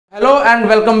Hello and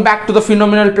welcome back to the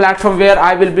phenomenal platform where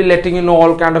I will be letting you know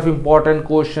all kind of important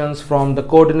questions from the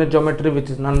coordinate geometry, which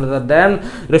is none other than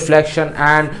reflection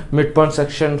and midpoint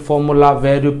section formula,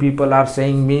 where you people are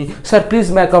saying me, sir,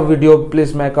 please make a video,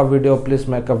 please make a video, please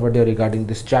make a video regarding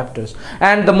these chapters.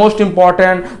 And the most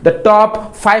important, the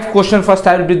top 5 questions first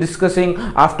I will be discussing.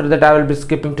 After that I will be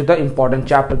skipping to the important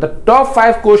chapter. The top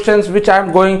 5 questions which I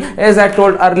am going, as I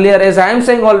told earlier, as I am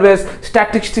saying always,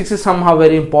 statistics is somehow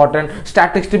very important.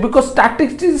 Statistics, because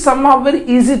statistics is somehow very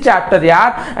easy chapter,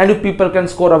 yeah, and you people can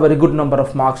score a very good number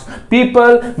of marks.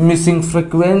 People, missing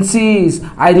frequencies,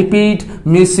 I repeat,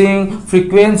 missing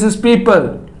frequencies.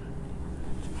 People,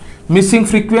 missing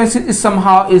frequencies is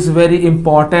somehow is very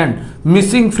important.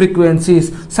 Missing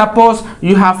frequencies, suppose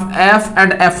you have f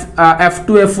and f2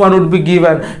 f1 would be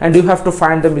given and you have to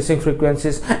find the missing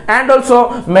frequencies. And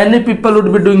also many people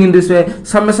would be doing in this way,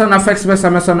 summation of x by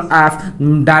summation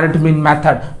of direct mean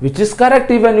method, which is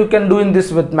correct. Even you can do in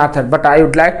this with method, but I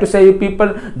would like to say you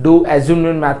people do assumed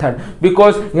mean method,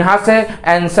 because यहाँ से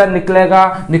answer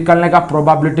निकलने का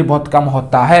probability बहुत कम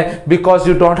होता है, because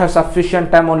you don't have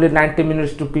sufficient time, only 90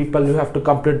 minutes to people, you have to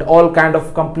complete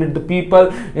the people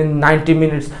in 90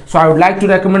 minutes. So I would like to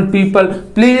recommend people,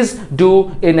 please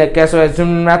do in a case of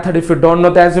assumed method. If you don't know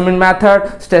the assumed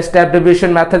method, step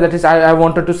deviation method, that is I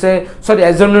wanted to say, sorry,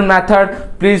 assumed method,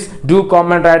 please do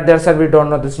comment right there, sir, we don't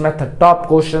know this method. Top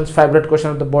questions, favorite question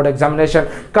of the board examination.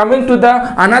 Coming to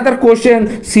the another question,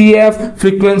 CF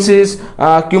frequencies,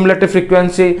 cumulative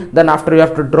frequency. Then after you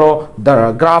have to draw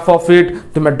the graph of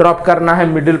it. तुम्हें drop करना है,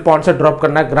 middle point से drop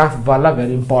करना है, graph वाला,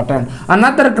 very important.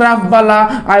 Another graph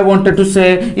वाला I wanted to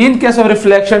say, in case of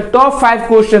reflection, top 5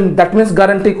 question, that means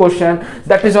guarantee question,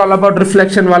 that is all about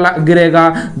reflection वाला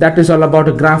गिरेगा, that is all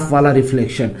about graph वाला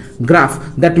reflection. Graph,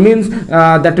 that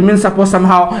means suppose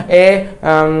somehow a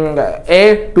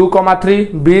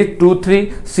 2,3, b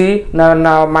 2,3, c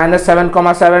minus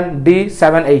 7,7, d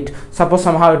 7,8. Suppose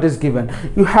somehow it is given,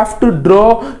 you have to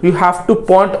draw, you have to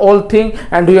point all thing,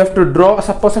 and you have to draw,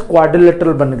 suppose a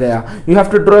quadrilateral बन गया, you have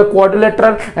to draw a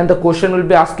quadrilateral, and the question will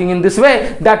be asking in this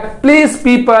way that please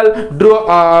people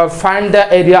draw find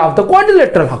the area of the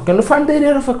quadrilateral. How can you find the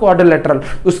area of a quadrilateral?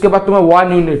 उसके बाद तुम्हें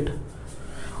 1 unit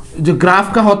जो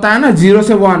graph का होता है ना, 0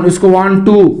 से 1, उसको 1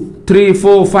 2 3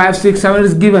 4 5 6 7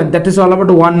 is given, that is all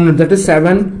about 1 unit, that is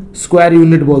 7 square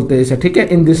unit बोलते हैं इसे, ठीक है.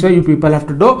 In this way you people have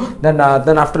to do, then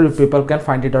after you people can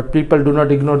find it out. People do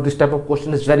not ignore this type of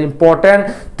question, is very important.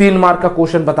 3 mark का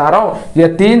question बता रहा हूँ, ये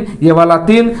 3, ये वाला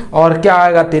 3, और क्या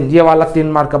आएगा 3, ये वाला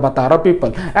 3 मार्क का बता रहा हूँ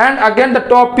people. And again the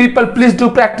top people, please do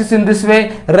practice in this way,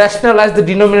 rationalize the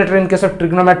denominator in case of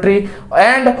trigonometry,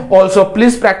 and also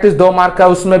please practice 2 mark का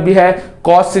उसमें भी है,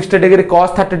 cos 60 degree,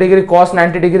 cos 30 degree, cos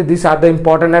 90 degree. These are the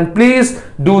important, and please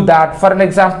do that. For an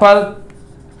example,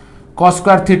 cos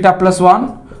square theta plus 1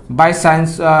 by sin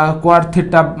square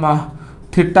theta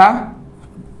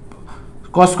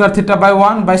cos square theta by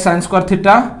 1 by sin square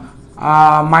theta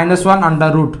minus 1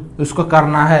 under root. उसको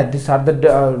करना है. These are the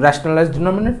rationalized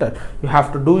denominator. You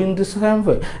have to do in this same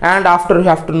way. And after you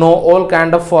have to know all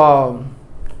kind of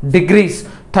degrees,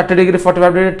 30 degree,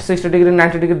 45 degree, 60 degree,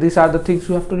 90 degree. These are the things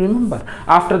you have to remember.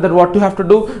 After that, what you have to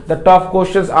do, the top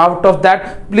questions out of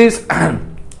that, please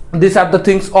these are the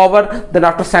things over. Then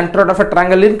after centroid of a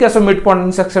triangle, in case of midpoint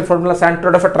intersection formula,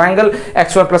 centroid of a triangle,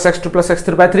 x1 plus x2 plus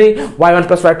x3 by 3, y1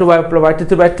 plus y2 y plus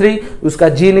y3 by 3, उसका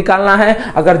g निकालना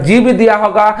है. अगर g भी दिया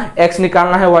होगा, x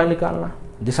निकालना है, y निकालना है.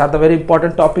 These are the very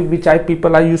important topic which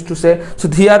people are used to say. So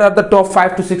here are the top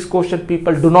 5 to 6 question.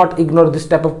 People do not ignore this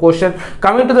type of question.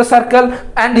 Coming to the circle,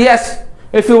 and yes,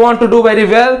 if you want to do very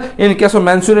well in case of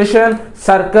mensuration,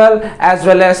 circle, as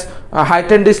well as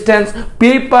height and distance,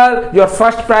 people, your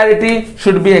first priority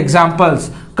should be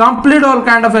examples. Complete all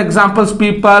kind of examples,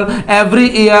 people, every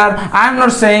year. I am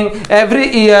not saying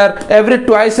every year, every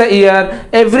twice a year,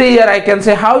 every year I can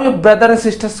say how your brother and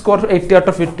sister score 80 out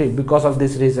of 80 because of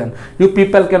this reason. You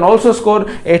people can also score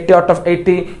 80 out of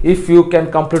 80 if you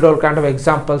can complete all kind of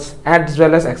examples as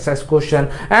well as exercise question.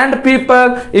 And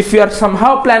people, if you are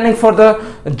somehow planning for the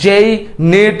JEE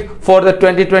NEET for the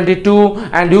 2022,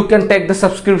 and you can take the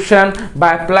subscription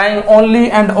by applying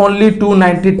only and only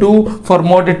 292. For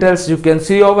more details you can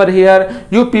see over here.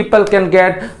 You people can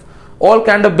get all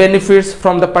kind of benefits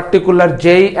from the particular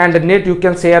JEE and NEET. You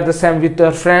can share the same with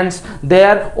your friends.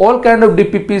 There all kind of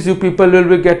DPPs you people will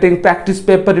be getting, practice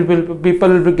paper people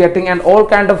will be getting, and all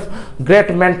kind of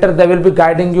great mentor they will be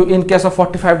guiding you in case of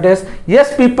 45 days.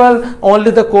 Yes people,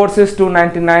 only the course is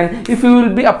 $299. if you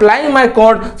will be applying my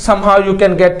code, somehow you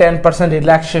can get 10%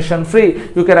 relaxation free.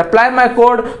 You can apply my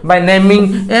code by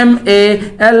naming MALLICK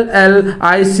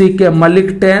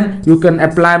Malik 10. you can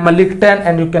apply Malik 10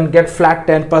 and you can get flat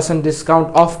 10%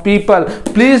 discount off. People,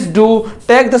 please do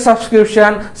take the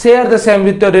subscription, share the same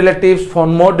with your relatives. For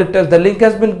more details, the link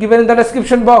has been given in the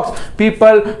description box.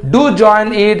 People, do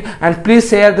join it and please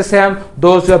share the same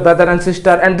those your brother and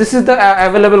sister. And this is the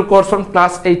available course from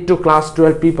class 8 to class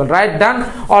 12. People, right? Done.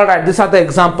 All right, these are the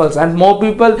examples. And more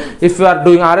people, if you are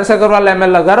doing RS Agarwal,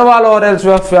 ML Agarwal, or else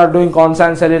if you are doing Consa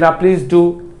and Selena, please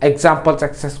do examples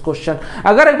access question.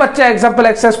 अगर एक बच्चा example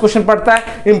access question पढ़ता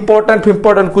है,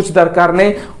 important कुछ दरकार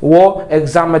नहीं, वो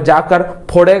exam में जाकर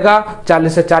फोड़ेगा,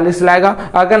 40 से 40 लाएगा.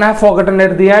 अगर I forgotten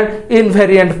at the end,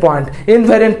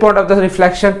 invariant point of the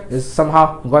reflection is somehow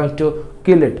going to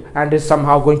kill it and is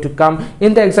somehow going to come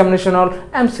in the examination or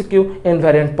MCQ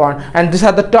invariant point. And these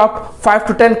are the top 5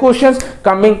 to 10 questions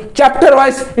coming chapter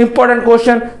wise, important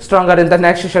question stronger in the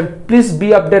next session. Please be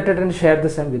updated and share the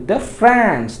same with your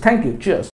friends. Thank you. Cheers.